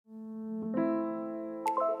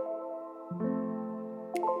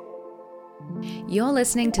You're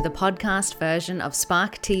listening to the podcast version of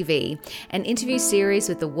Spark TV, an interview series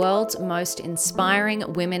with the world's most inspiring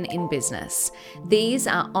women in business. These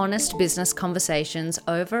are honest business conversations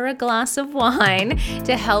over a glass of wine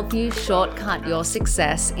to help you shortcut your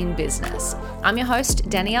success in business. I'm your host,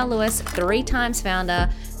 Danielle Lewis, 3 times founder,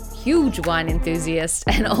 huge wine enthusiast,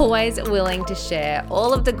 and always willing to share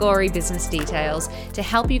all of the gory business details to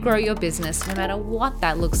help you grow your business no matter what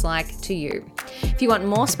that looks like to you. If you want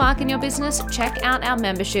more spark in your business, check out our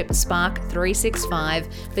membership Spark 365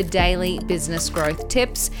 for daily business growth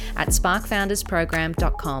tips at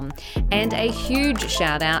sparkfoundersprogram.com. And a huge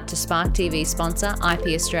shout out to Spark TV sponsor IP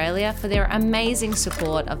Australia for their amazing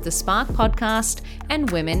support of the Spark podcast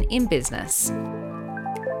and women in business.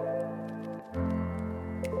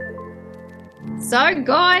 So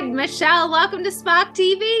good. Michelle, welcome to Spark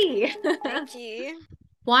TV. Thank you.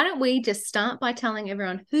 Why don't we just start by telling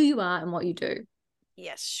everyone who you are and what you do?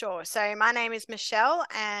 Yes, sure. So my name is Michelle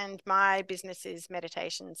and my business is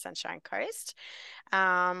Meditation Sunshine Coast.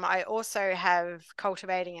 I also have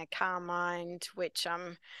Cultivating a Calm Mind, which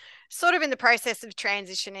I'm sort of in the process of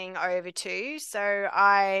transitioning over to. So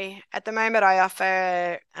at the moment, I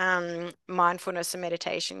offer mindfulness and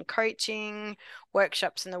meditation coaching,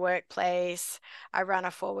 workshops in the workplace. I run a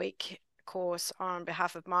 4-week course on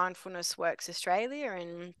behalf of Mindfulness Works Australia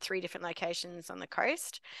in 3 different locations on the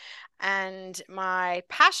coast. And my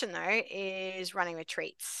passion, though, is running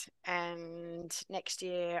retreats. And next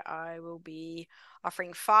year I will be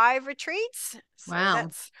offering 5 retreats. So Wow.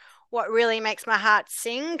 that's what really makes my heart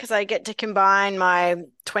sing, because I get to combine my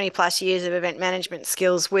 20 plus years of event management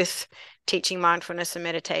skills with teaching mindfulness and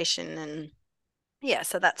meditation. And yeah,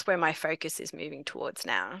 so that's where my focus is moving towards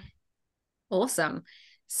now. Awesome.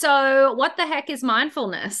 So what the heck is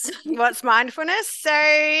mindfulness? What's mindfulness? So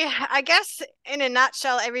I guess in a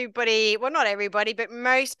nutshell, everybody, well, not everybody, but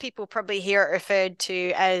most people probably hear it referred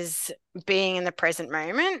to as being in the present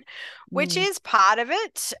moment, which is part of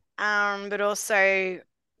it. But also,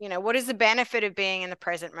 you know, what is the benefit of being in the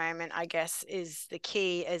present moment, I guess, is the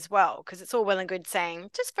key as well, because it's all well and good saying,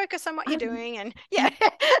 just focus on what you're doing. And yeah.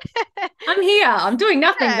 I'm here. I'm doing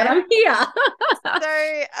nothing, but I'm here.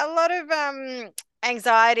 So a lot of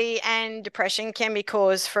anxiety and depression can be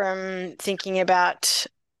caused from thinking about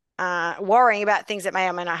worrying about things that may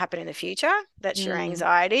or may not happen in the future. That's your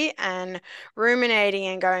anxiety, and ruminating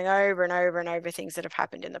and going over and over and over things that have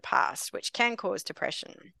happened in the past, which can cause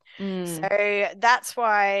depression. So that's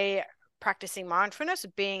why practicing mindfulness,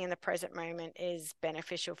 being in the present moment, is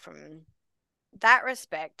beneficial from that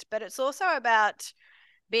respect. But it's also about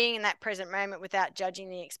being in that present moment without judging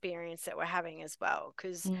the experience that we're having as well,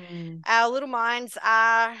 because our little minds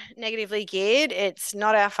are negatively geared. It's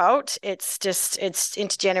not our fault. It's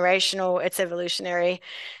intergenerational, it's evolutionary.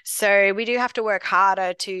 So we do have to work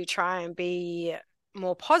harder to try and be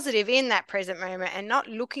more positive in that present moment and not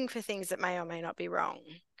looking for things that may or may not be wrong.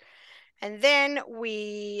 And then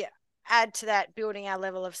we add to that building our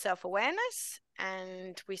level of self-awareness,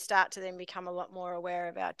 and we start to then become a lot more aware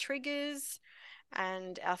of our triggers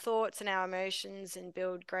and our thoughts and our emotions, and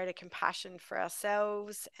build greater compassion for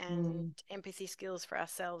ourselves and empathy skills for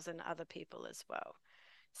ourselves and other people as well.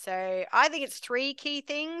 So I think it's 3 key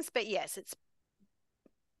things, but yes, it's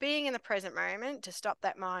being in the present moment to stop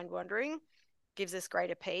that mind wandering, gives us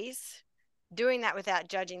greater peace, doing that without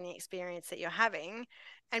judging the experience that you're having,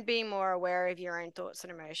 and being more aware of your own thoughts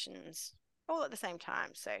and emotions all at the same time.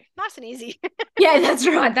 So nice and easy. Yeah, that's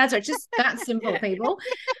right. That's right. Just that simple, people.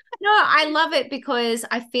 No, I love it because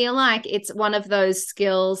I feel like it's one of those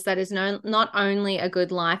skills that is not only a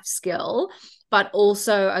good life skill, but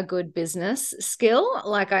also a good business skill.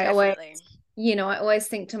 Like I always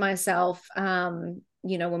think to myself,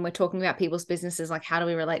 when we're talking about people's businesses, like how do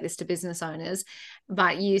we relate this to business owners?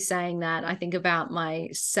 But you saying that, I think about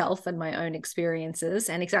myself and my own experiences,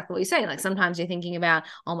 and exactly what you're saying. Like sometimes you're thinking about,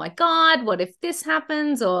 oh my God, what if this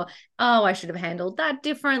happens? Or, oh, I should have handled that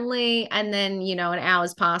differently. And then, an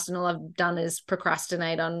hour's passed and all I've done is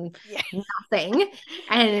procrastinate on nothing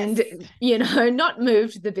and, not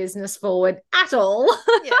moved the business forward at all.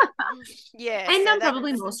 Yeah. And I'm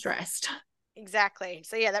probably more stressed. Exactly.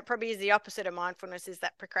 So yeah, that probably is the opposite of mindfulness, is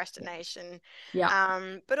that procrastination.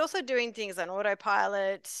 Yeah. But also doing things on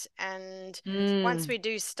autopilot. And once we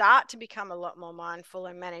do start to become a lot more mindful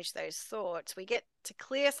and manage those thoughts, we get to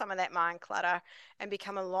clear some of that mind clutter and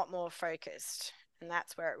become a lot more focused. And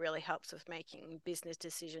that's where it really helps with making business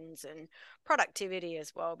decisions and productivity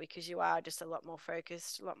as well, because you are just a lot more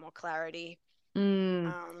focused, a lot more clarity.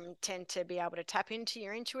 Tend to be able to tap into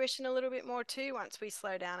your intuition a little bit more too once we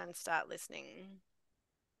slow down and start listening.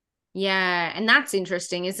 Yeah, and that's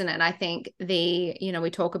interesting, isn't it? I think we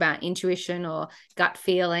talk about intuition or gut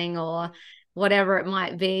feeling or whatever it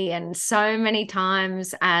might be, and so many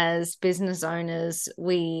times as business owners,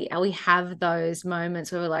 we have those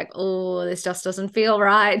moments where we're like, oh, this just doesn't feel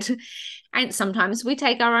right. And sometimes we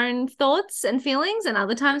take our own thoughts and feelings, and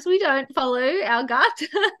other times we don't follow our gut.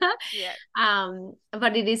 Yeah,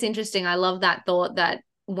 But it is interesting. I love that thought that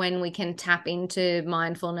when we can tap into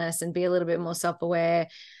mindfulness and be a little bit more self-aware,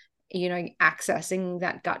 accessing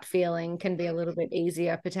that gut feeling can be a little bit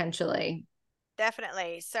easier potentially.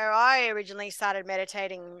 definitely. So I originally started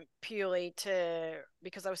meditating purely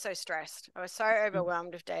because I was so stressed. I was so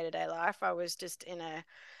overwhelmed with day-to-day life. I was just in a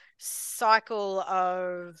cycle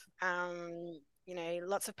of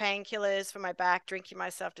lots of painkillers for my back, drinking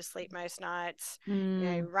myself to sleep most nights,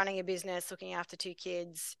 Mm, running a business, looking after two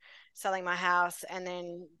kids, selling my house, and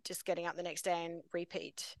then just getting up the next day and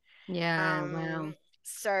repeat. yeah, wow.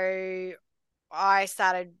 So I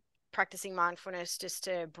started practicing mindfulness just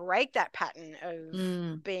to break that pattern of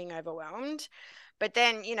Mm, being overwhelmed. But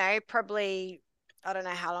then, probably, I don't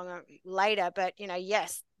know how long later, but,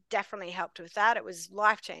 yes, definitely helped with that. It was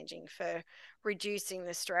life changing for reducing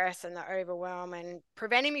the stress and the overwhelm and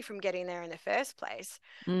preventing me from getting there in the first place.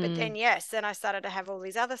 But mm, then, yes, then I started to have all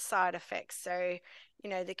these other side effects. So,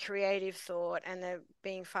 the creative thought and the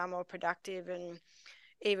being far more productive, and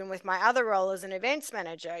even with my other role as an events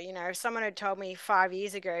manager, if someone had told me 5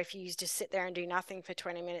 years ago, if you just sit there and do nothing for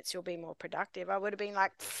 20 minutes, you'll be more productive, I would have been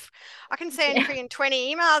like, I can send yeah. freaking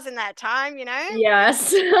 20 emails in that time,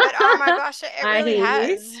 Yes. But oh my gosh, it I really hear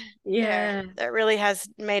you. has. Yeah, Yeah. it really has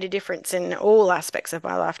made a difference in all aspects of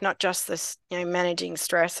my life, not just this, managing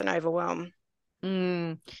stress and overwhelm.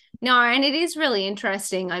 Mm. No, and it is really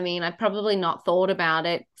interesting. I mean, I've probably not thought about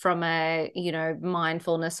it from a,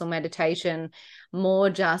 mindfulness or meditation, more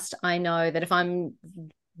just I know that if I'm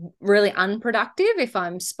really unproductive, if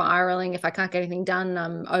I'm spiraling, if I can't get anything done,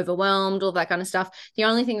 I'm overwhelmed, all that kind of stuff. The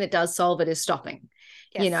only thing that does solve it is stopping.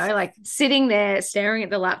 Yes. Like sitting there staring at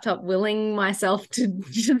the laptop, willing myself to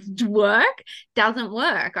just work doesn't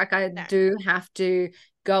work. Like I No. do have to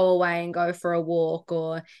go away and go for a walk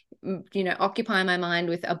or occupy my mind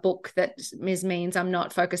with a book that means I'm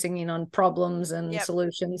not focusing in on problems and Yep.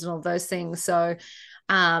 solutions and all those things. So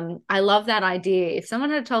I love that idea. If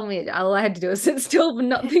someone had told me all I had to do is sit still and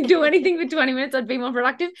not do anything for 20 minutes, I'd be more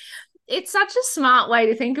productive. It's such a smart way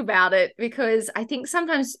to think about it, because I think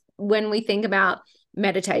sometimes when we think about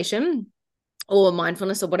meditation or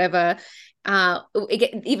mindfulness or whatever,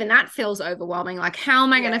 even that feels overwhelming. Like, how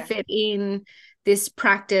am I going to Yeah. fit in this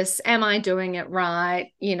practice? Am I doing it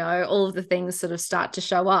right? All of the things sort of start to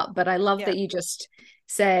show up. But I love that Yep. you just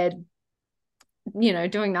said,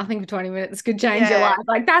 doing nothing for 20 minutes could change your Yeah. life.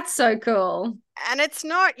 Like, that's so cool. And it's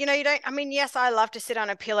not, you don't, I mean, yes, I love to sit on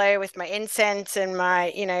a pillow with my incense and my,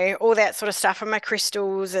 all that sort of stuff and my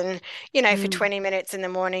crystals and, for Mm, 20 minutes in the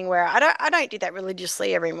morning, where I don't do that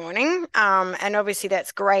religiously every morning. And obviously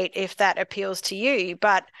that's great if that appeals to you,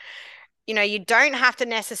 but you don't have to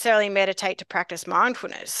necessarily meditate to practice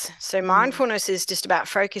mindfulness. So mm, mindfulness is just about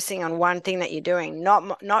focusing on one thing that you're doing,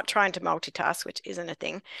 not trying to multitask, which isn't a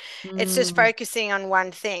thing. It's just mm, focusing on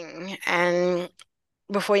one thing and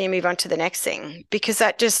before you move on to the next thing, because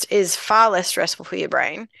that just is far less stressful for your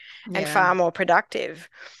brain and yeah. far more productive.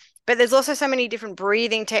 But there's also so many different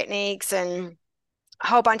breathing techniques and a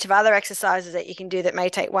whole bunch of other exercises that you can do that may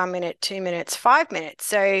take 1 minute, 2 minutes, 5 minutes.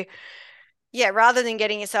 So yeah, rather than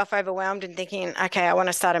getting yourself overwhelmed and thinking, okay, I want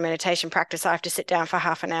to start a meditation practice, I have to sit down for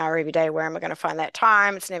half an hour every day. Where am I going to find that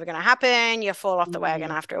time? It's never going to happen. You fall off the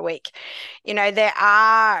wagon Mm, after a week. There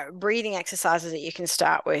are breathing exercises that you can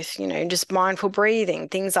start with, just mindful breathing,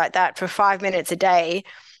 things like that for 5 minutes a day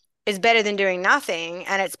is better than doing nothing.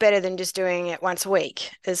 And it's better than just doing it once a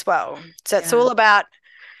week as well. So it's yeah. all about,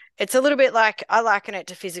 it's a little bit like I liken it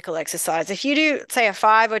to physical exercise. If you do, say, a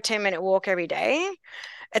 5 or 10 minute walk every day,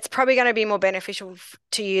 it's probably going to be more beneficial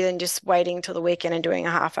to you than just waiting till the weekend and doing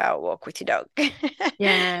a half-hour walk with your dog.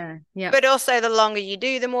 Yeah. Yeah. But also, the longer you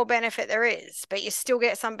do, the more benefit there is. But you still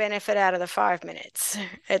get some benefit out of the 5 minutes.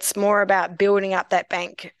 It's more about building up that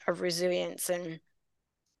bank of resilience and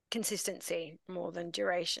consistency more than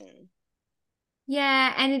duration.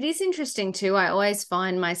 Yeah, and it is interesting too. I always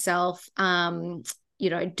find myself,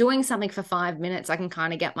 doing something for 5 minutes, I can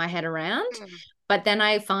kind of get my head around. Mm. But then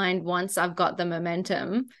I find once I've got the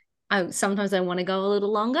momentum, sometimes I want to go a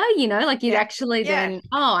little longer, like you'd Yeah. actually Yeah. then,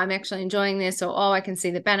 oh, I'm actually enjoying this, or oh, I can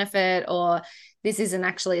see the benefit, or this isn't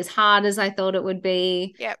actually as hard as I thought it would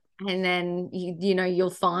be. Yep. And then you'll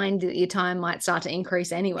find that your time might start to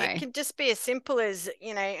increase It anyway. can just be as simple as,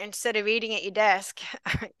 instead of eating at your desk,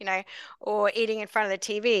 or eating in front of the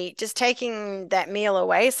TV, just taking that meal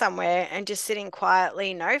away somewhere and just sitting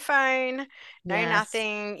quietly, no phone, no Yes.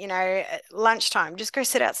 nothing, at lunchtime. Just go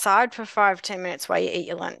sit outside for 5, 10 minutes while you eat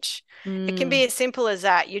your lunch. It can be Mm. as simple as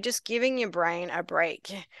that. You're just giving your brain a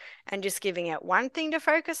break and just giving it one thing to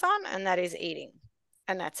focus on, and that is eating.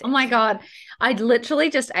 And that's Oh my it. God. I literally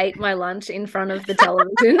just ate my lunch in front of the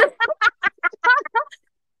television.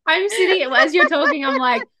 I'm sitting as you're talking, I'm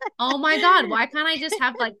like, oh my God, why can't I just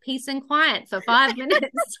have like peace and quiet for 5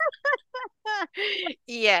 minutes?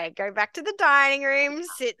 Yeah, go back to the dining room,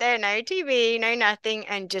 sit there, no TV, no nothing,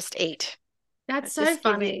 and just eat. That's so Just give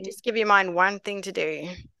funny. your mind one thing to do.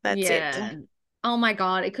 That's it. Yeah. Oh my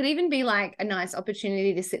God. It could even be like a nice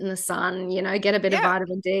opportunity to sit in the sun, get a bit of Yeah,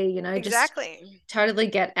 vitamin D, just exactly. totally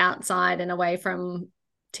get outside and away from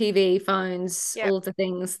TV, phones, Yep. all of the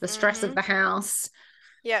things, the stress of Mm-hmm. the house.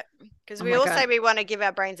 Yep. Because Oh we my all God. say we want to give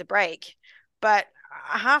our brains a break, but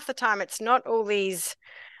half the time it's not all these.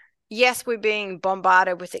 Yes, we're being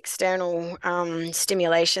bombarded with external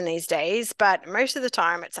stimulation these days, but most of the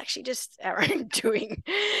time it's actually just our own doing.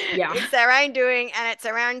 Yeah. It's our own doing, and it's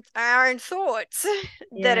around our own thoughts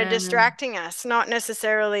that are Yeah. distracting us, not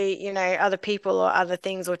necessarily, other people or other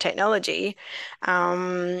things or technology.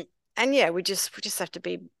 Um, and yeah, we just have to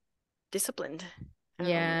be disciplined. Um,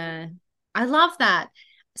 Yeah. I love that.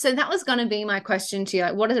 So that was going to be my question to you.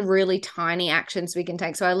 Like, what are the really tiny actions we can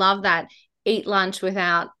take? So I love that eat lunch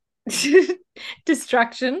without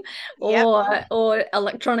distraction yep. or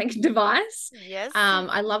electronic device. Yes.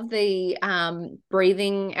 I love the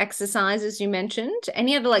breathing exercises you mentioned.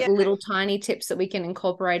 Any other like Yeah. little tiny tips that we can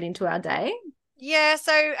incorporate into our day? Yeah,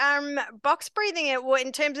 so box breathing well,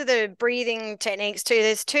 in terms of the breathing techniques too,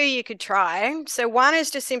 there's two you could try. So one is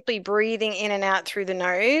just simply breathing in and out through the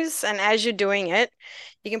nose, and as you're doing it,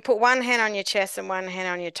 you can put one hand on your chest and one hand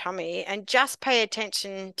on your tummy and just pay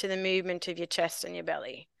attention to the movement of your chest and your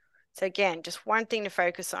belly. So again, just one thing to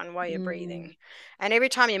focus on while you're Mm, breathing. And every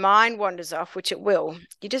time your mind wanders off, which it will,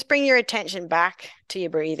 you just bring your attention back to your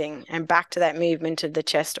breathing and back to that movement of the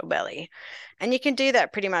chest or belly. And you can do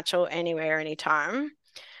that pretty much all anywhere, anytime.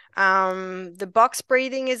 The box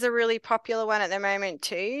breathing is a really popular one at the moment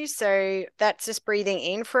too. So that's just breathing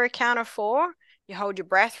in for a count of four. You hold your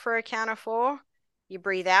breath for a count of four. You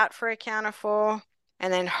breathe out for a count of four,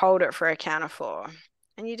 and then hold it for a count of four.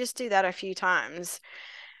 And you just do that a few times.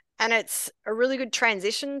 And it's a really good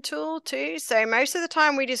transition tool too. So most of the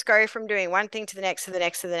time we just go from doing one thing to the next, to the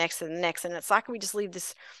next, to the next, to the next. And it's like we just leave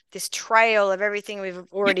this trail of everything we've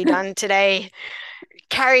already done today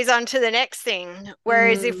carries on to the next thing.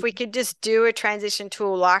 Whereas if mm, we could just do a transition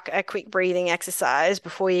tool like a quick breathing exercise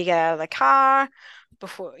before you get out of the car,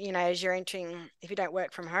 before, as you're entering, if you don't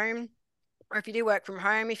work from home, or if you do work from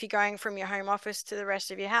home, if you're going from your home office to the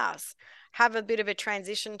rest of your house, have a bit of a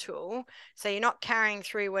transition tool so you're not carrying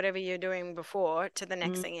through whatever you're doing before to the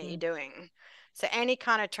next thing that you're mm. doing. So any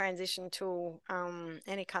kind of transition tool,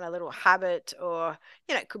 any kind of little habit, or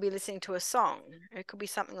it could be listening to a song. It could be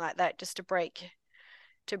something like that, just to break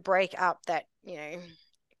up that,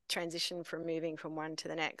 transition from moving from one to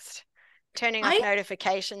the next. Turning off I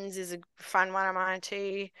notifications is a fun one of mine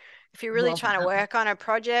too. If you're really love trying to that. work on a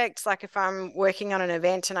project, like if I'm working on an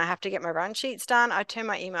event and I have to get my run sheets done, I turn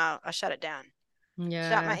my email, I shut it down.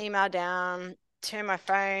 Shut Yeah. my email down, turn my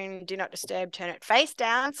phone, do not disturb, turn it face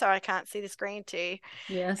down so I can't see the screen too,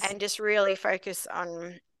 Yes. and just really focus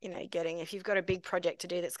on, getting, if you've got a big project to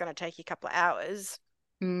do that's going to take you a couple of hours,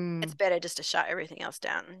 it's Mm. better just to shut everything else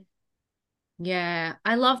down. Yeah,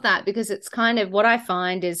 I love that because it's kind of what I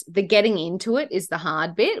find is the getting into it is the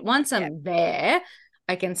hard bit. Once Yep. I'm there,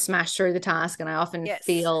 I can smash through the task, and I often Yes.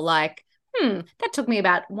 feel like, that took me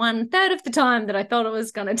about 1/3 of the time that I thought it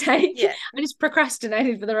was going to take. Yeah. I just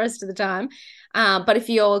procrastinated for the rest of the time. But if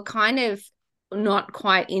you're kind of not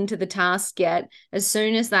quite into the task yet, as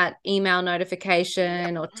soon as that email Yep.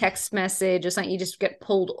 notification or text message or something, you just get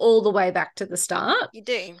pulled all the way back to the start. You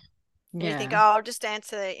do. And you think, oh, Yeah. I'll just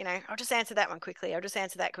answer that one quickly. I'll just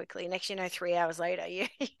answer that quickly. Next, 3 hours later, you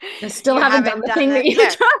I still you haven't done haven't the done thing that that. you were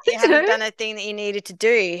Yeah, trying you to haven't do. done the thing that you needed to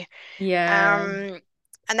do. Yeah. Um,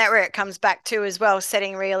 and that where it comes back to as well,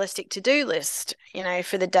 setting realistic to-do list,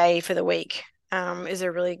 for the day, for the week, is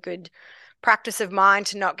a really good practice of mine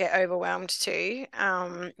to not get overwhelmed too.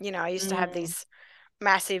 I used to have Mm, these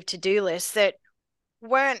massive to-do lists that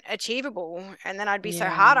weren't achievable, and then I'd be so yeah.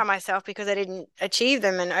 hard on myself because I didn't achieve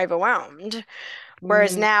them and overwhelmed.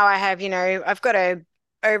 Whereas Mm, now I have, I've got a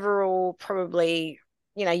overall probably,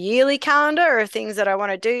 yearly calendar of things that I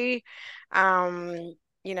want to do. Um,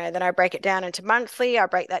 then I break it down into monthly, I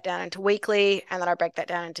break that down into weekly, and then I break that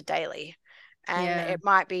down into daily. And Yeah. it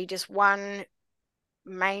might be just one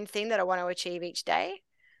main thing that I want to achieve each day.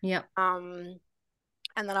 Yep. Um,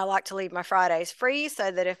 and then I like to leave my Fridays free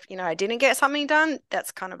so that if, I didn't get something done,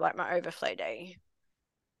 that's kind of like my overflow day.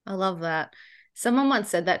 I love that. Someone once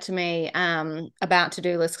said that to me about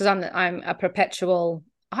to-do lists because I'm a perpetual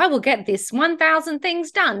I will get this 1,000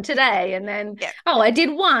 things done today and then Yeah. oh I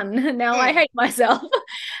did one now I Mm. hate myself.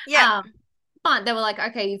 Yeah. um but they were like,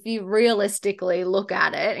 okay, if you realistically look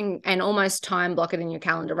at it and almost time block it in your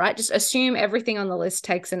calendar, right? Just assume everything on the list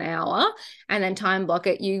takes an hour and then time block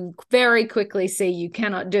it. You very quickly see you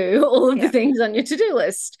cannot do all of the Yeah. things on your to-do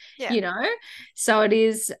list, Yeah. you know? So it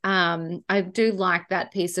is, I do like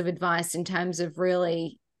that piece of advice in terms of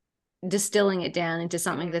really distilling it down into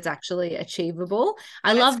something Mm. that's actually achievable.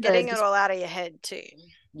 I And it's love getting it all out of your head too.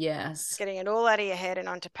 yes. Getting it all out of your head and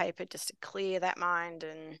onto paper just to clear that mind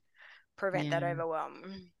and prevent that Yeah.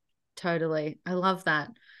 overwhelm. Totally. I love that.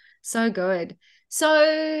 So good.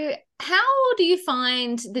 So, how do you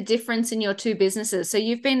find the difference in your two businesses? So,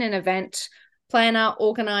 you've been an event planner,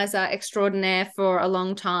 organizer extraordinaire for a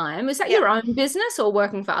long time. Is that Yep. your own business or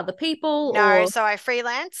working for other people No, or? so I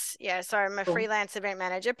freelance. Yeah, so I'm a Cool. freelance event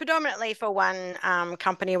manager, predominantly for one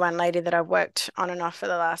company, one lady that I've worked on and off for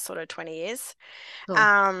the last sort of 20 years. Cool.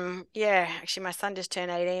 Yeah, actually my son just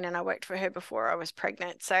turned 18 and I worked for her before I was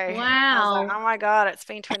pregnant. So I was like, Wow. oh my God, it's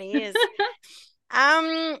been 20 years.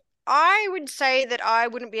 Um, I would say that I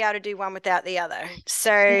wouldn't be able to do one without the other.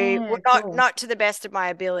 So, well, Yeah, not cool. not to the best of my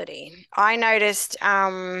ability. I noticed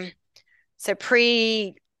so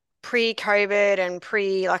pre-COVID and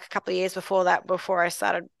pre like a couple of years before that, before I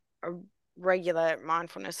started a regular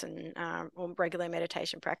mindfulness and or regular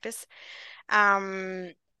meditation practice,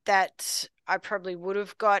 um, that I probably would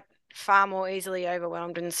have got far more easily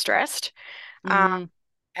overwhelmed and stressed. Um, Mm,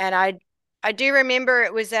 and I do remember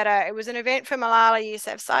it was an event for Malala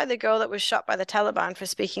Yousafzai, the girl that was shot by the Taliban for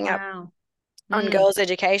speaking up wow. on Mm, girls'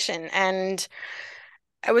 education. And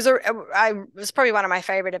it was probably one of my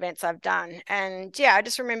favorite events I've done. And yeah, I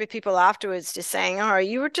just remember people afterwards just saying, "Oh,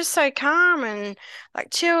 you were just so calm and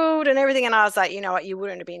like chilled and everything." And I was like, you know what, you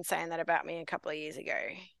wouldn't have been saying that about me a couple of years ago.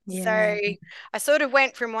 So yeah. I sort of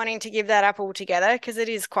went from wanting to give that up altogether because it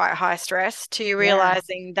is quite high stress to Yeah.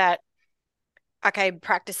 realizing that okay,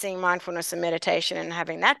 practicing mindfulness and meditation and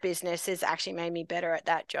having that business has actually made me better at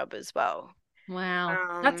that job as well. Wow.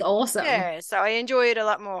 That's awesome. Yeah, so I enjoy it a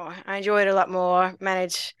lot more. I enjoy it a lot more,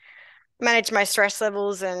 manage my stress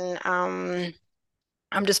levels, and I'm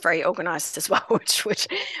just very organized as well,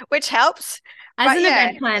 which helps. As But an yeah,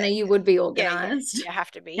 event planner, you would be yeah, organized. you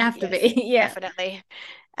have to You be. have to Yes, be. Yeah. definitely.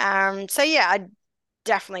 So yeah, I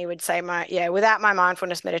definitely would say without my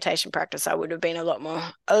mindfulness meditation practice, I would have been a lot more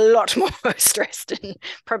stressed and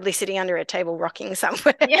probably sitting under a table rocking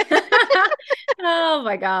somewhere. Yeah. Oh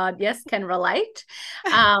my God. Yes, can relate.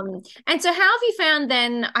 And so how have you found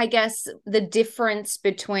then, I guess, the difference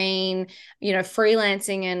between,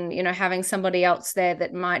 freelancing and, having somebody else there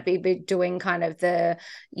that might be doing kind of the,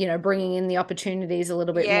 bringing in the opportunities a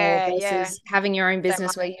little bit more Yeah, yeah. versus having your own So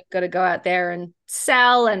business where you've got to go out there and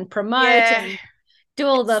sell and promote yeah, and do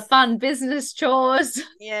all the it's fun business chores.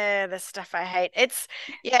 yeah, the stuff I hate. It's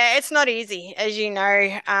not easy, as you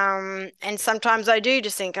know. And sometimes I do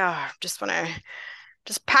just think, oh, just want to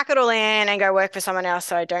just pack it all in and go work for someone else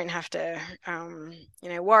so I don't have to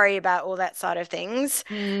worry about all that side of things.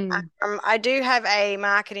 Mm, I do have a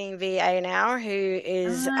marketing VA now who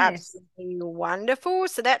is nice. absolutely wonderful.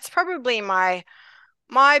 So that's probably my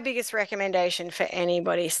biggest recommendation for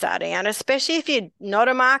anybody starting out, especially if you're not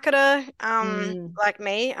a marketer, Mm, like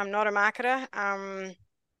me. I'm not a marketer.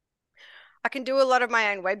 I can do a lot of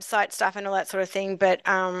my own website stuff and all that sort of thing, but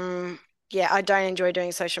yeah, I don't enjoy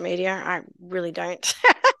doing social media. I really don't.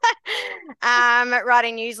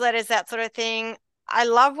 Writing newsletters, that sort of thing. I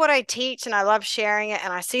love what I teach and I love sharing it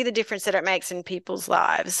and I see the difference that it makes in people's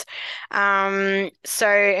lives. So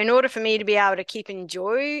in order for me to be able to keep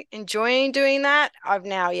enjoying doing that, I've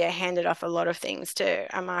now handed off a lot of things to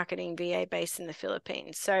a marketing VA based in the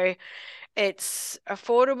Philippines. So it's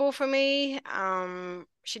affordable for me.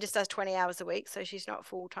 She just does 20 hours a week, so she's not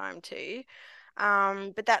full time too.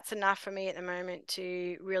 But that's enough for me at the moment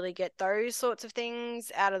to really get those sorts of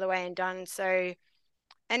things out of the way and done. So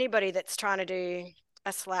anybody that's trying to do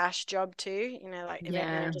a slash job too, like event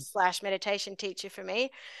yeah. manager slash meditation teacher for me,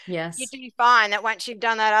 you Yes. do find that once you've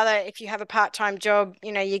done that other, if you have a part-time job,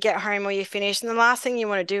 you get home or you finish, and the last thing you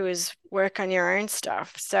want to do is work on your own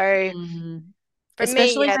stuff. So Mm. For me,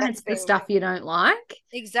 especially yeah, when that's it's the been stuff you don't like.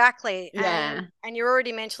 exactly. Yeah. And you're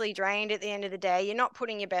already mentally drained at the end of the day. You're not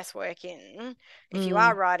putting your best work in if you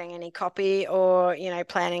are Mm, writing any copy or,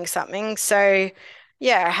 planning something. So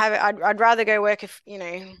yeah, I'd rather go work if,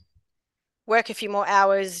 work a few more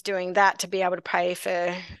hours doing that to be able to pay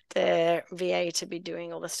for the VA to be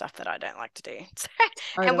doing all the stuff that I don't like to do.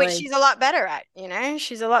 And which totally. she's a lot better at,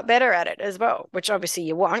 she's a lot better at it as well, which obviously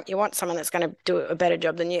you want. You want someone that's going to do a better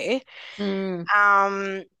job than you. Mm.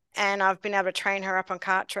 Um, and I've been able to train her up on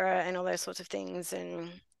Kartra and all those sorts of things.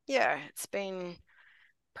 And yeah, it's been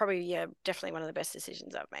probably, yeah, definitely one of the best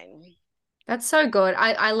decisions I've made. That's so good.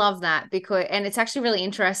 I love that because, and it's actually really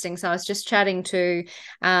interesting. So I was just chatting to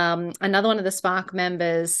another one of the Spark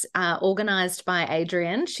members, organized by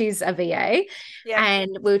Adrian. She's a VA, Yep,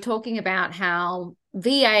 and we were talking about how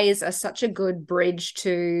VAs are such a good bridge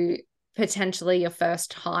to potentially your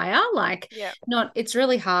first hire. Like, yep, not, it's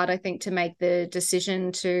really hard, I think, to make the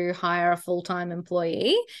decision to hire a full-time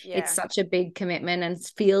employee. It's yeah. such a big commitment and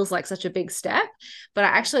feels like such a big step. But I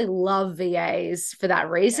Mm, actually love VAs for that yeah,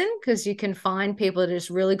 reason because you can find people that are just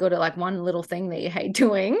really good at like one little thing that you hate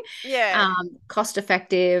doing, yeah. cost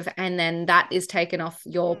effective, and then that is taken off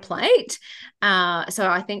your Mm. plate. So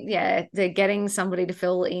I think, yeah, they're getting somebody to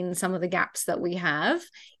fill in some of the gaps that we have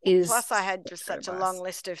Well, is plus I had just good such a long advice.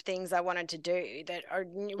 list of things I wanted to do that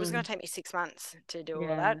it was going Mm, to take me 6 months to do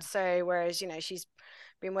all of yeah. that. So whereas, she's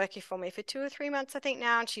been working for me for 2 or 3 months, I think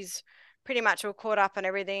now, and she's pretty much all caught up on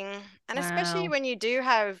everything. And especially Wow. when you do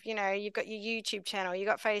have, you've got your YouTube channel, you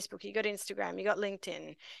got Facebook, you got Instagram, you got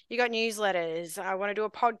LinkedIn, you got newsletters. I want to do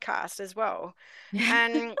a podcast as well.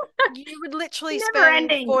 And you would literally Never spend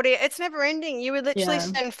ending. 40, it's never ending. You would literally Yeah.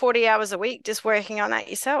 spend 40 hours a week just working on that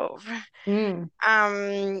yourself. Mm.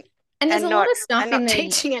 Um, And there's a and lot not of and stuff in not there.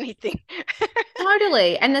 teaching anything.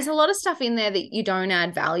 Totally. And there's a lot of stuff in there that you don't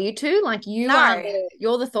add value to. Like No.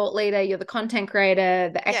 you're the thought leader, you're the content creator,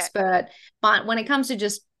 the Yeah. expert. But when it comes to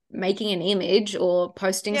just making an image or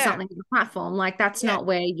posting Yeah. something on the platform, like that's Yeah. not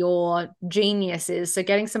where your genius is. So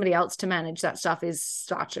getting somebody else to manage that stuff is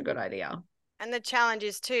such a good idea. And the challenge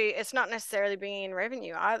is too, it's not necessarily bringing in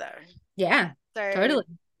revenue either. Yeah, So, totally.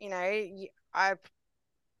 I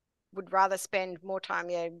would rather spend more time,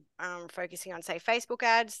 focusing on, say, Facebook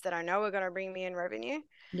ads that I know are going to bring me in revenue,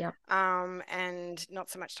 Yep. and not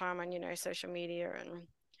so much time on, social media and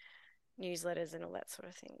newsletters and all that sort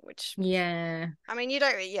of thing, which, Yeah. I mean, you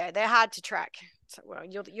don't, yeah, they're hard to track. So, well,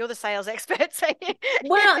 you're the sales expert, so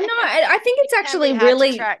Well, no, I think it it's can be actually hard to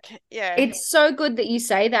really, track. Yeah, it's so good that you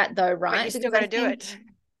say that though, but you right? still Because got I to do think it.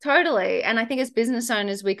 totally. And I think as business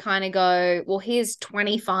owners, we kind of go, well, here's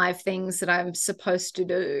 25 things that I'm supposed to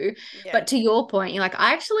do. Yeah, But to your point, you're like,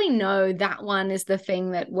 I actually know that one is the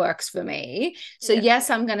thing that works for me. So, yeah, yes,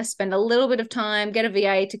 I'm going to spend a little bit of time, get a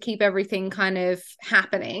VA to keep everything kind of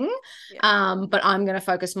happening. yeah, But I'm going to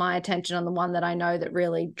focus my attention on the one that I know that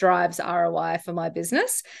really drives ROI for my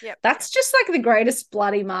business. yep. That's just like the greatest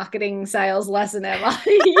bloody marketing sales lesson ever,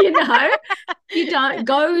 you know? You don't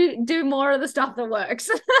go do more of the stuff that works.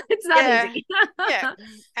 It's that Yeah, easy. yeah.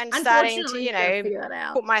 And starting to, Unfortunately, you got to figure that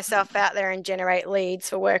out. put myself out there and generate leads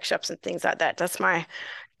for workshops and things like that. That's my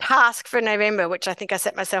task for November, which I think I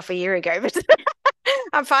set myself a year ago, but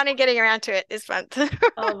I'm finally getting around to it this month.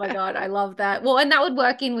 Oh my God, I love that. Well, and that would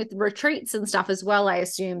work in with retreats and stuff as well, I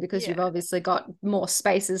assume, because Yeah. you've obviously got more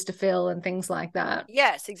spaces to fill and things like that.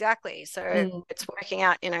 Yes, exactly. So Mm, it's working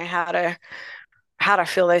out, how to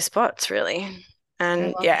fill those spots really. I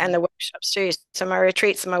And love yeah, and that. the workshops too. So my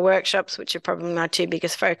retreats and my workshops, which are probably my two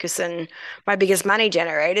biggest focus and my biggest money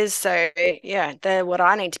generators. So yeah, they're what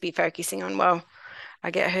I need to be focusing on. Well,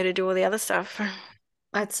 I get her to do all the other stuff.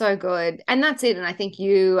 That's so good. And that's it. And I think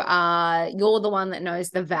you're the one that knows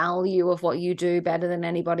the value of what you do better than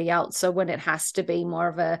anybody else. So when it has to be more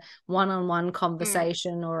of a one-on-one Mm,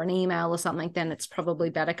 conversation or an email or something, then it's probably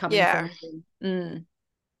better coming yeah. from you. Mm.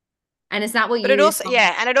 And is that what But it you also, find?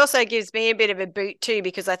 yeah, and it also gives me a bit of a boot too,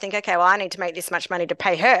 because I think, okay, well, I need to make this much money to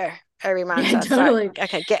pay her every month. Yeah, So it's like, totally.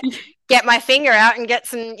 okay, get my finger out and get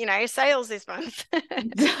some, sales this month.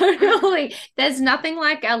 Totally. There's nothing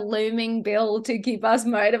like a looming bill to keep us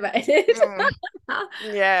motivated. Mm,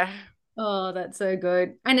 yeah. Oh, that's so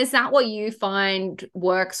good. And is that what you find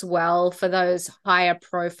works well for those higher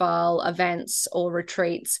profile events or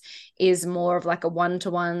retreats? Is more of like a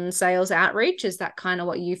one-to-one sales outreach? Is that kind of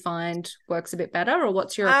what you find works a bit better, or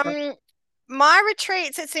what's your approach? Um, my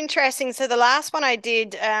retreats, it's interesting. So the last one I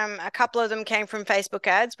did, a couple of them came from Facebook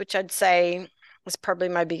ads, which I'd say was probably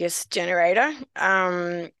my biggest generator.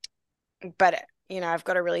 But I've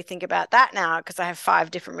got to really think about that now because I have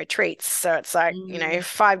 5 different retreats. So it's like, Mm,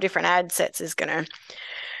 5 different ad sets is gonna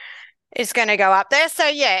is going to go up there. So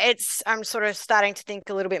yeah, I'm sort of starting to think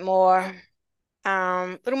a little more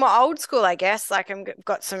old school, I guess. Like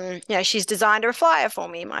got some, she's designed a flyer for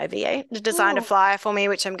me, my VA designed a Oh, flyer for me,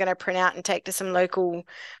 which I'm going to print out and take to some local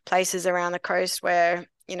places around the coast where,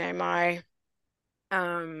 my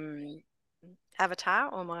um avatar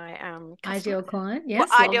or my customer, ideal client. well, Yes,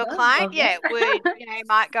 love ideal that. client, Love yeah, that. would,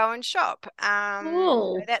 might go and shop. So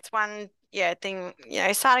Cool. that's one, thing,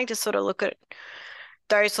 starting to sort of look at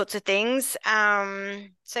those sorts of things.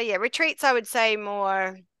 So yeah, retreats, I would say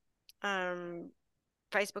more um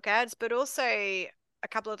Facebook ads, but also a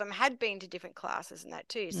couple of them had been to different classes and that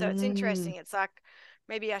too. So it's Mm, interesting. It's like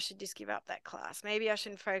maybe I should just give up that class. Maybe I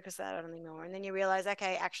shouldn't focus that on anymore. And then you realize,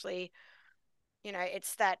 okay, actually,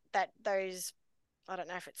 it's that those, I don't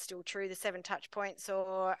know if it's still true, the 7 touch points,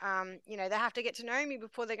 or they have to get to know me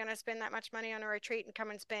before they're going to spend that much money on a retreat and come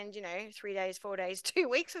and spend, 3 days, 4 days, 2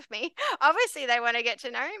 weeks with me. Obviously they want to get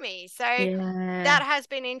to know me. So yeah. that has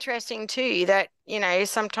been interesting too, that,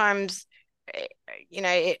 sometimes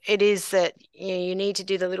it is that you need to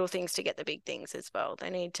do the little things to get the big things as well.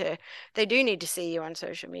 They do need to see you on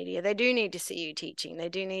social media. They do need to see you teaching. They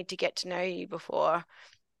do need to get to know you before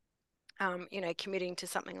committing to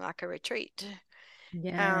something like a retreat.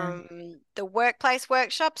 Yeah. The workplace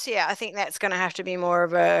workshops, yeah, I think that's going to have to be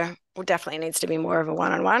well, definitely needs to be more of a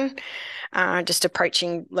one-on-one, just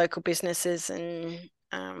approaching local businesses. And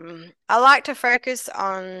I like to focus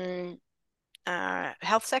on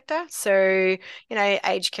health sector. So,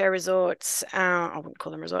 aged care resorts, I wouldn't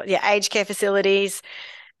call them resorts, yeah, aged care facilities,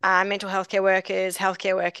 mental healthcare workers,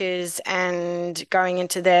 and going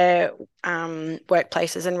into their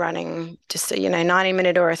workplaces and running just a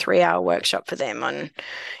 90-minute or a 3-hour workshop for them on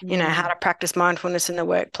how Mm, to practice mindfulness in the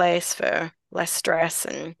workplace for less stress.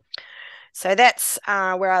 And so that's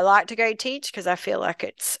where I like to go teach, because I feel like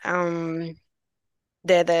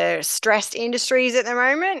they're the stressed industries at the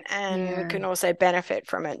moment and yeah. can also benefit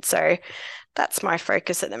from it. So that's my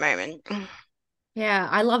focus at the moment. Yeah,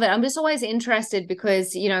 I love it. I'm just always interested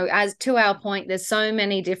because, as to our point, there's so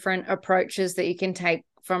many different approaches that you can take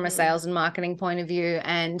from a Mm, sales and marketing point of view.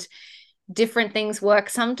 And different things work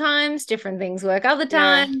sometimes, different things work other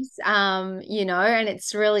yeah. times. And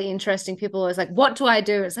it's really interesting. People are always like, what do I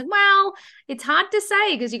do? It's like, well, it's hard to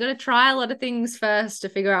say because you got to try a lot of things first to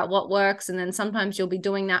figure out what works. And then sometimes you'll be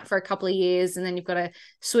doing that for a couple of years and then you've got to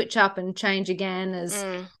switch up and change again as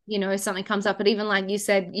Mm, something comes up. But even like you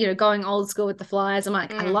said, going old school with the flyers, I'm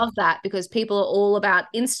like, I mm, love that because people are all about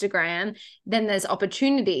Instagram. Then there's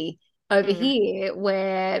opportunity over mm. here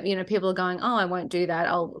where people are going, oh, I won't do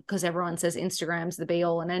that, because everyone says Instagram's the be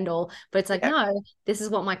all and end all, but it's like, Yeah. no, this is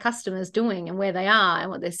what my customer's doing and where they are and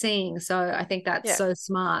what they're seeing. So I think that's Yeah. so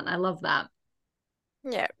smart. I love that.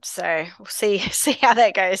 Yeah. So we'll see see how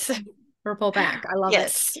that goes. Report back. I love it.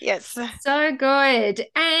 Yes. Yes. So good.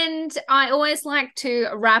 And I always like to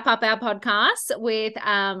wrap up our podcast with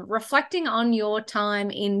reflecting on your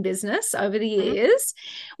time in business over the Mhm. years.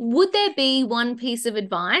 Would there be one piece of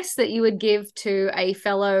advice that you would give to a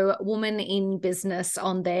fellow woman in business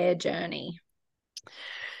on their journey?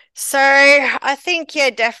 So I think, yeah,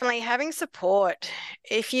 definitely having support.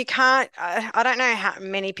 If you can't, I don't know how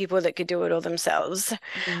many people that could do it all themselves.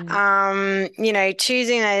 Mm,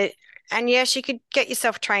 Choosing a, and yes, you could get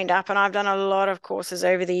yourself trained up. And I've done a lot of courses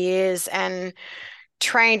over the years and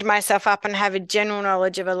trained myself up and have a general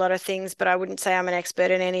knowledge of a lot of things, but I wouldn't say I'm an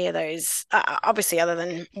expert in any of those, obviously, other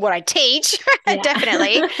than what I teach, yeah.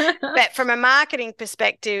 definitely. But from a marketing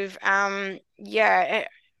perspective, yeah,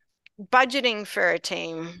 budgeting for a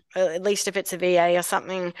team, at least if it's a VA or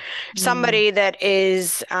something, Mm, somebody that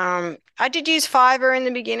is, I did use Fiverr in the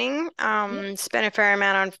beginning, yep. spent a fair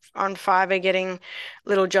amount on Fiverr getting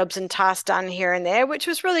little jobs and tasks done here and there, which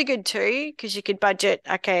was really good too, because you could budget,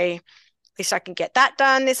 okay, at least I can get that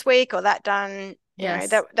done this week or that done. Yes.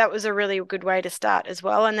 That was a really good way to start as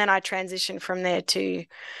well. And then I transitioned from there to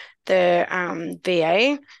the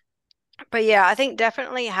VA. But yeah, I think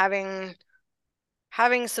definitely having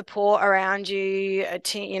support around you,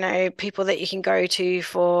 people that you can go to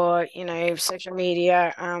for, social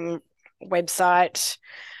media, website,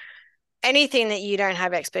 anything that you don't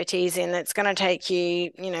have expertise in that's going to take you,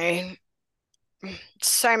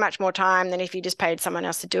 so much more time than if you just paid someone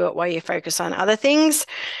else to do it while you focus on other things.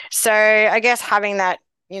 So I guess having that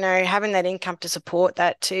income to support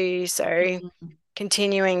that too. So Mm,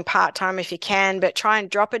 continuing part-time if you can, but try and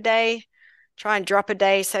drop a day. Try and drop a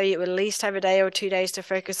day so you at least have a day or 2 days to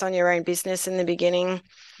focus on your own business in the beginning.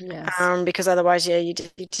 yes. Because otherwise, yeah, you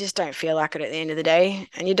just don't feel like it at the end of the day.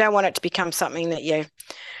 And you don't want it to become something that you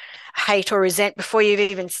hate or resent before you've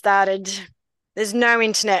even started. There's no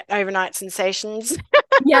internet overnight sensations.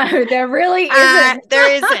 Yeah, there really isn't.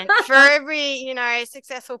 There isn't. For every,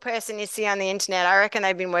 successful person you see on the internet, I reckon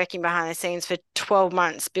they've been working behind the scenes for 12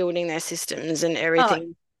 months building their systems and Oh,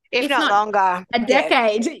 everything, if if not not longer. a Yeah.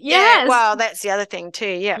 decade. Yeah. Yes. Well, that's the other thing too.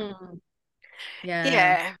 Yeah. Yeah.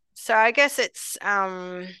 Yeah. So I guess it's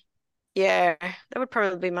yeah, that would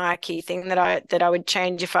probably be my key thing that I would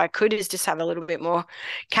change if I could, is just have a little bit more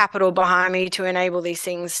capital behind me to enable these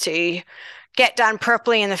things to get done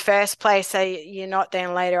properly in the first place, so you're not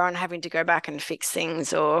then later on having to go back and fix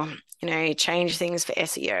things, or change things for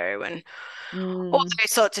SEO and all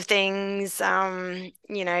those sorts of things.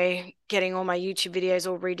 Getting all my YouTube videos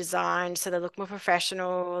all redesigned so they look more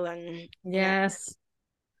professional, and Yes.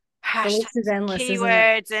 The hashtags, list is endless, isn't it?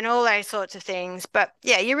 keywords, and all those sorts of things. But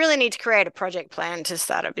yeah, you really need to create a project plan to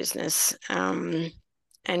start a business, and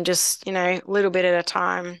just, a little bit at a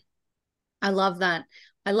time. I love that.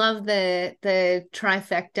 I love the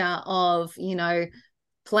trifecta of,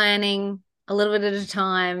 planning a little bit at a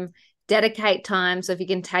time, dedicate time. So if you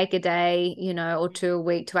can take a day, or two a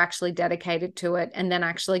week to actually dedicate it to it, and then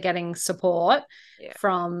actually getting support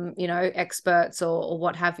from, experts or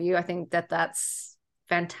what have you. I think that's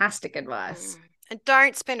fantastic advice. And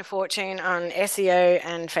don't spend a fortune on SEO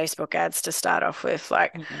and Facebook ads to start off with.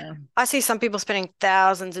 Like, I see some people spending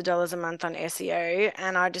thousands of dollars a month on SEO,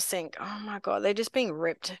 and I just think, oh my God, they're just being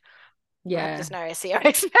ripped. Yeah. There's no SEO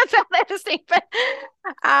experts out there to see, but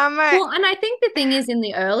well, and I think the thing is, in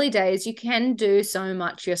the early days, you can do so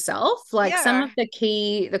much yourself. Like some of the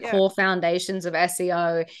core foundations of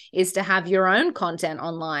SEO is to have your own content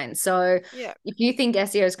online. So if you think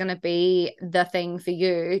SEO is going to be the thing for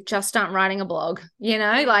you, just start writing a blog, you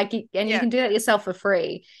can do that yourself for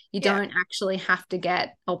free. You don't actually have to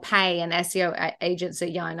get or pay an SEO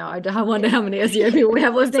agency. Yeah, I know. I wonder how many SEO people we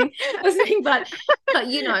have listening, but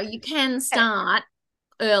you can start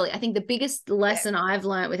early. I think the biggest lesson I've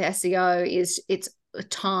learned with SEO is it's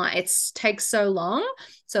time. It takes so long.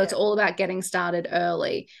 So it's all about getting started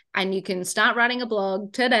early. And you can start writing a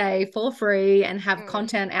blog today for free and have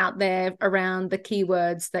content out there around the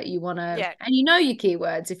keywords that you want to. And your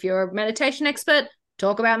keywords. If you're a meditation expert,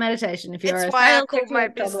 talk about meditation. If you're a sales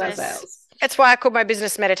expert, talk about sales. That's why I called my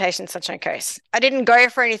business Meditation Sunshine Coast. I didn't go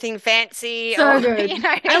for anything fancy or good.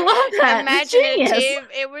 I love that. Imaginative.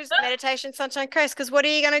 It was Meditation Sunshine Coast, because what are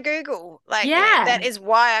you going to Google? That is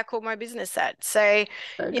why I called my business that. So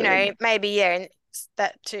maybe and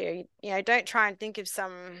that too. Don't try and think of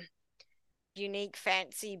some unique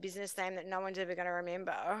fancy business name that no one's ever going to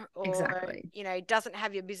remember, or doesn't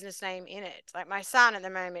have your business name in it. Like my son at the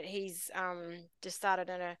moment, he's just started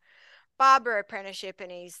a barber apprenticeship,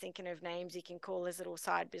 and he's thinking of names he can call his little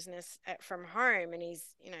side business from home, and he's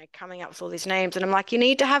coming up with all these names, and I'm like, you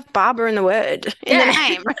need to have barber in the word, in the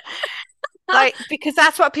name. Because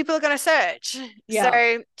that's what people are going to search.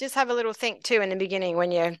 So just have a little think too in the beginning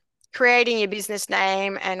when you're creating your business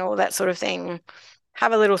name and all that sort of thing.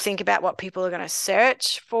 Have a little think about what people are going to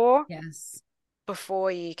search for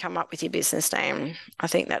before you come up with your business name. I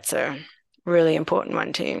think that's a really important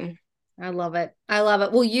one too. I love it.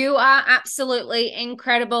 Well, you are absolutely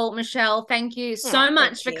incredible, Michelle. Thank you so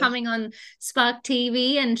much for coming on Spark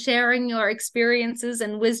TV and sharing your experiences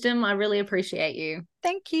and wisdom. I really appreciate you.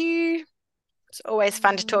 Thank you. It's always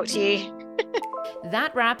fun to talk to you.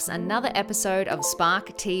 That wraps another episode of Spark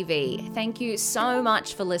TV. Thank you so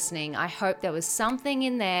much for listening. I hope there was something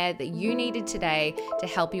in there that you needed today to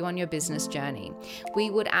help you on your business journey. We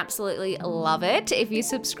would absolutely love it if you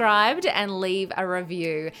subscribed and leave a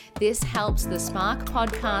review. This helps the Spark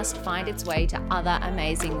podcast find its way to other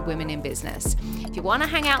amazing women in business. If you want to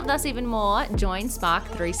hang out with us even more, join Spark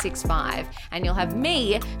 365 and you'll have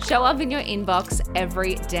me show up in your inbox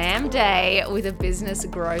every damn day with a business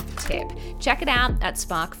growth tip. Check it out at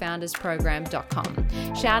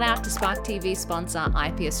sparkfoundersprogram.com. Shout out to Spark TV sponsor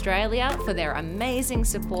IP Australia for their amazing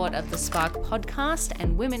support of the Spark podcast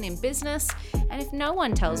and women in business. And if no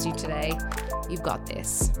one tells you today, you've got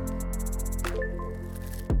this.